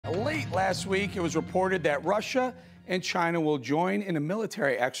Last week, it was reported that Russia and China will join in a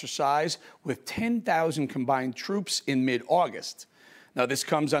military exercise with 10,000 combined troops in mid-August. Now, this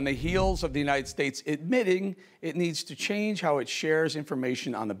comes on the heels of the United States admitting it needs to change how it shares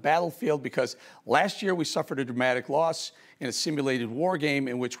information on the battlefield because last year we suffered a dramatic loss in a simulated war game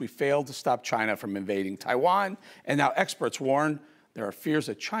in which we failed to stop China from invading Taiwan. And now experts warn there are fears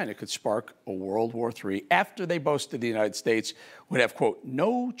that China could spark a World War III after they boasted the United States would have, quote,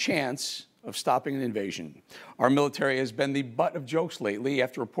 no chance of stopping an invasion. Our military has been the butt of jokes lately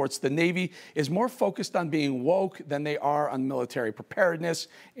after reports the Navy is more focused on being woke than they are on military preparedness,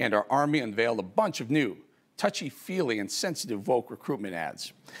 and our Army unveiled a bunch of new, touchy-feely and sensitive woke recruitment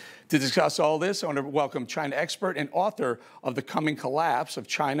ads. To discuss all this, I want to welcome China expert and author of The Coming Collapse of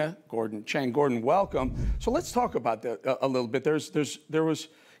China, Chang. Gordon, welcome. So let's talk about that a little bit. There was,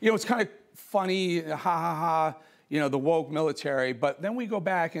 it's kind of funny, ha, ha, ha, the woke military, but then we go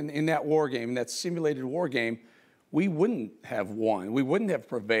back in that war game, that simulated war game, we wouldn't have won. We wouldn't have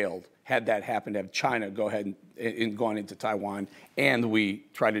prevailed had that happened, have China go ahead and gone into Taiwan, and we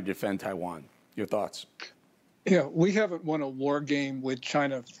try to defend Taiwan. Your thoughts? Yeah, we haven't won a war game with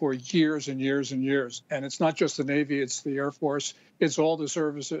China for years and years and years. And it's not just the Navy, it's the Air Force, it's all the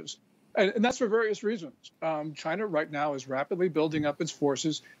services. And that's for various reasons. China right now is rapidly building up its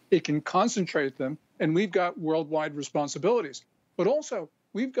forces. It can concentrate them, and we've got worldwide responsibilities. But also,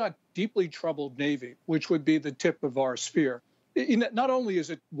 we've got deeply troubled Navy, which would be the tip of our spear. Not only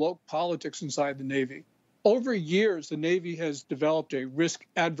is it woke politics inside the Navy, over years, the Navy has developed a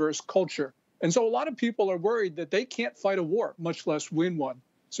risk-adverse culture. And so a lot of people are worried that they can't fight a war, much less win one.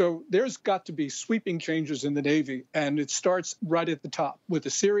 So there's got to be sweeping changes in the Navy, and it starts right at the top with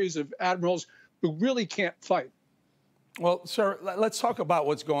a series of admirals who really can't fight. Well, sir, let's talk about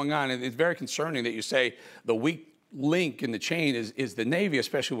what's going on. It's very concerning that you say the weak link in the chain is the Navy,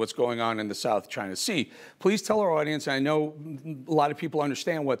 especially what's going on in the South China Sea. Please tell our audience, and I know a lot of people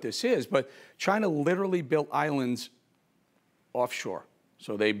understand what this is, but China literally built islands offshore.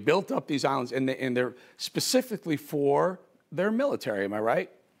 So they built up these islands, and they're specifically for their military. Am I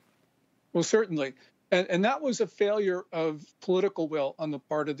right? Well, certainly. And that was a failure of political will on the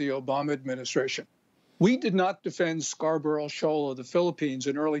part of the Obama administration. We did not defend Scarborough Shoal of the Philippines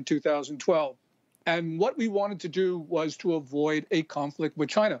in early 2012. And what we wanted to do was to avoid a conflict with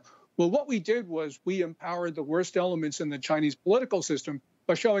China. Well, what we did was we empowered the worst elements in the Chinese political system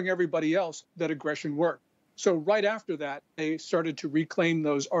by showing everybody else that aggression worked. So right after that, they started to reclaim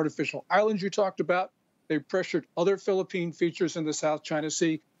those artificial islands you talked about. They pressured other Philippine features in the South China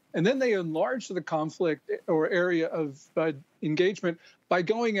Sea. And then they enlarged the conflict or area of engagement by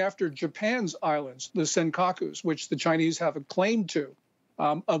going after Japan's islands, the Senkakus, which the Chinese have a claim to,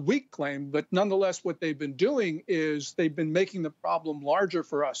 a weak claim. But nonetheless, what they've been doing is they've been making the problem larger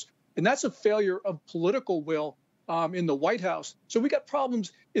for us. And that's a failure of political will in the White House. So we got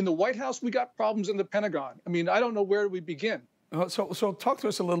problems in the White House. We got problems in the Pentagon. I mean, I don't know where we begin. So talk to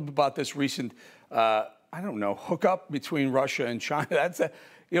us a little bit about this recent, hookup between Russia and China. That's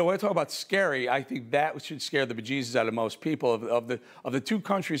when I talk about scary, I think that should scare the bejesus out of most people. Of the two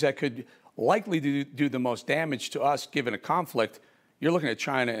countries that could likely do the most damage to us given a conflict, you're looking at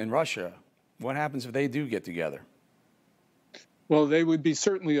China and Russia. What happens if they do get together? Well, they would be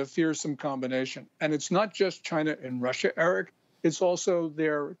certainly a fearsome combination. And it's not just China and Russia, Eric. It's also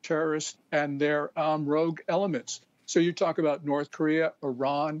their terrorists and their rogue elements. So you talk about North Korea,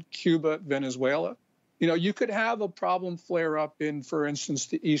 Iran, Cuba, Venezuela. You could have a problem flare up in, for instance,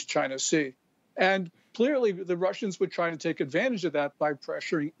 the East China Sea. And clearly, the Russians would try to take advantage of that by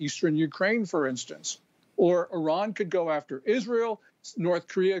pressuring eastern Ukraine, for instance. Or Iran could go after Israel. North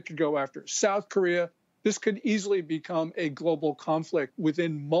Korea could go after South Korea. This could easily become a global conflict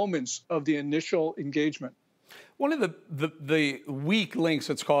within moments of the initial engagement. One of the weak links,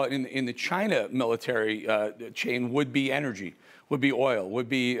 let's call it, in the China military chain would be energy, would be oil, would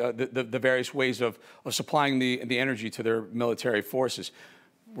be the various ways of supplying the energy to their military forces.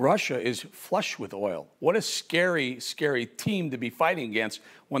 Russia is flush with oil. What a scary, scary team to be fighting against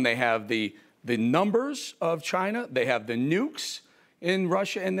when they have the numbers of China, they have the nukes in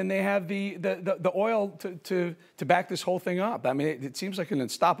Russia, and then they have the oil to back this whole thing up. I mean, it seems like an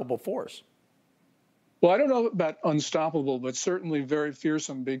unstoppable force. Well, I don't know about unstoppable, but certainly very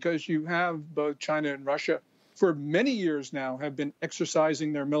fearsome because you have both China and Russia for many years now have been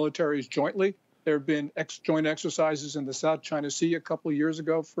exercising their militaries jointly. There have been joint exercises in the South China Sea a couple of years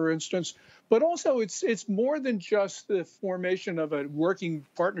ago, for instance. But also, it's more than just the formation of a working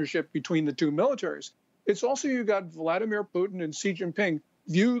partnership between the two militaries. It's also you got Vladimir Putin and Xi Jinping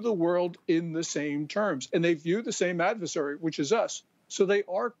view the world in the same terms, and they view the same adversary, which is us. So they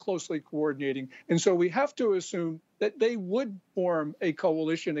are closely coordinating. And so we have to assume that they would form a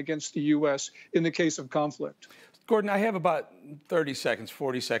coalition against the U.S. in the case of conflict. Gordon, I have about 30 seconds,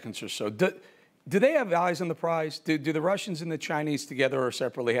 40 seconds or so. Do they have eyes on the prize? Do the Russians and the Chinese together or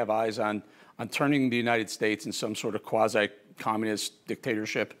separately have eyes on turning the United States in some sort of quasi-communist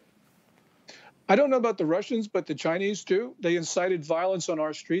dictatorship? I don't know about the Russians, but the Chinese do. They incited violence on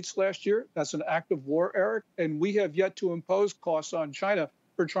our streets last year. That's an act of war, Eric. And we have yet to impose costs on China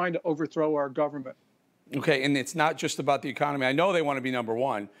for trying to overthrow our government. Okay, and it's not just about the economy. I know they want to be number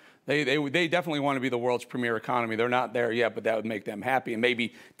one. They definitely want to be the world's premier economy. They're not there yet, but that would make them happy. And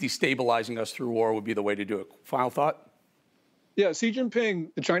maybe destabilizing us through war would be the way to do it. Final thought? Yeah, Xi Jinping,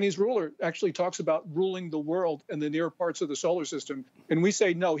 the Chinese ruler, actually talks about ruling the world in the near parts of the solar system. And we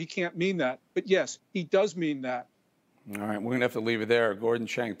say, no, he can't mean that. But yes, he does mean that. All right, we're going to have to leave it there. Gordon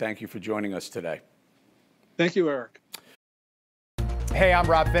Chang, thank you for joining us today. Thank you, Eric. Hey, I'm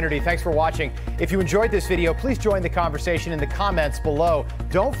Rob Finnerty. Thanks for watching. If you enjoyed this video, please join the conversation in the comments below.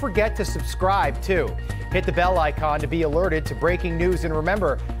 Don't forget to subscribe, too. Hit the bell icon to be alerted to breaking news. And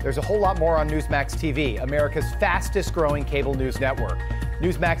remember, there's a whole lot more on Newsmax TV, America's fastest growing cable news network.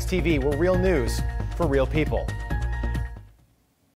 Newsmax TV, where real news for real people.